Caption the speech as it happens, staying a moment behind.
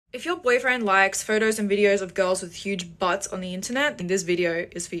If your boyfriend likes photos and videos of girls with huge butts on the internet, then this video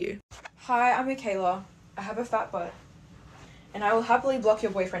is for you. Hi, I'm Michaela. I have a fat butt. And I will happily block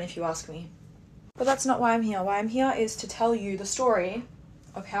your boyfriend if you ask me. But that's not why I'm here. Why I'm here is to tell you the story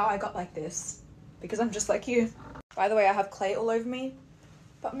of how I got like this. Because I'm just like you. By the way, I have clay all over me.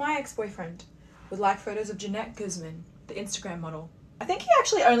 But my ex-boyfriend would like photos of Jeanette Guzman, the Instagram model. I think he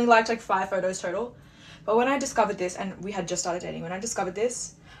actually only liked like 5 photos total. But when I discovered this, and we had just started dating, when I discovered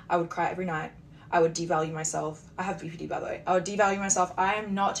this, I would cry every night. I would devalue myself. I have BPD, by the way. I would devalue myself. I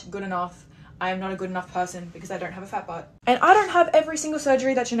am not good enough. I am not a good enough person because I don't have a fat butt. And I don't have every single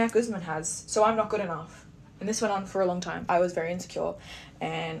surgery that Jeanette Guzman has, so I'm not good enough. And this went on for a long time. I was very insecure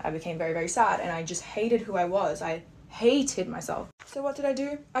and I became very, very sad and I just hated who I was. I hated myself. So what did I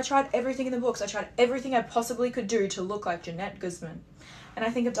do? I tried everything in the books. I tried everything I possibly could do to look like Jeanette Guzman. And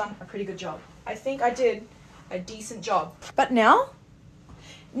I think I've done a pretty good job. I think I did a decent job. But now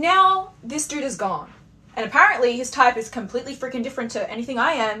this dude is gone. And apparently his type is completely freaking different to anything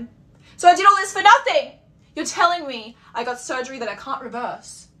I am. So I did all this for nothing. You're telling me I got surgery that I can't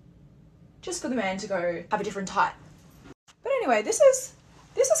reverse just for the man to go have a different type. But anyway, this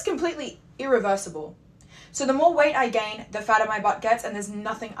is completely irreversible. So the more weight I gain, the fatter my butt gets, and there's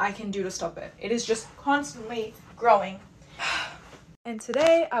nothing I can do to stop it. It is just constantly growing. And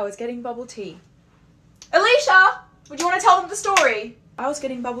today I was getting bubble tea. Alicia, would you want to tell them the story? I was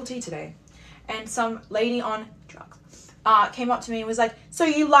getting bubble tea today, and some lady on drugs came up to me and was like, so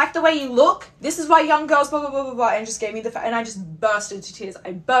you like the way you look? This is why young girls blah blah blah blah blah, and just gave me and I just burst into tears.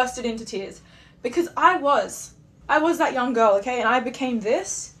 I bursted into tears because I was that young girl, okay, and I became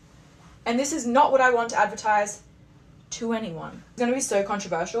this, and this is not what I want to advertise to anyone. It's gonna be so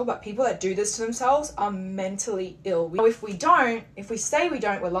controversial, but people that do this to themselves are mentally ill. If we say we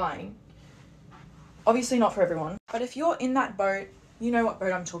don't, we're lying. Obviously not for everyone, but if you're in that boat, you know what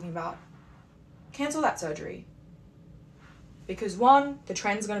boat I'm talking about. Cancel that surgery. Because 1, the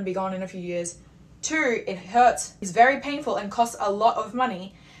trend's going to be gone in a few years. 2, it hurts, it's very painful and costs a lot of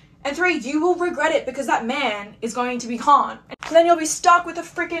money. And 3, you will regret it because that man is going to be gone. And then you'll be stuck with a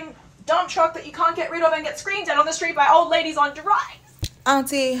freaking dump truck that you can't get rid of and get screamed at on the street by old ladies on drugs.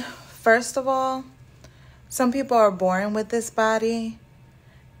 Auntie, first of all, some people are born with this body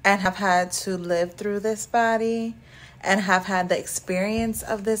and have had to live through this body and have had the experience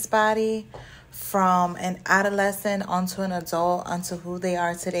of this body from an adolescent onto an adult onto who they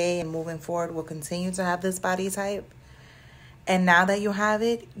are today, and moving forward will continue to have this body type. And now that you have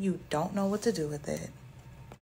it, you don't know what to do with it.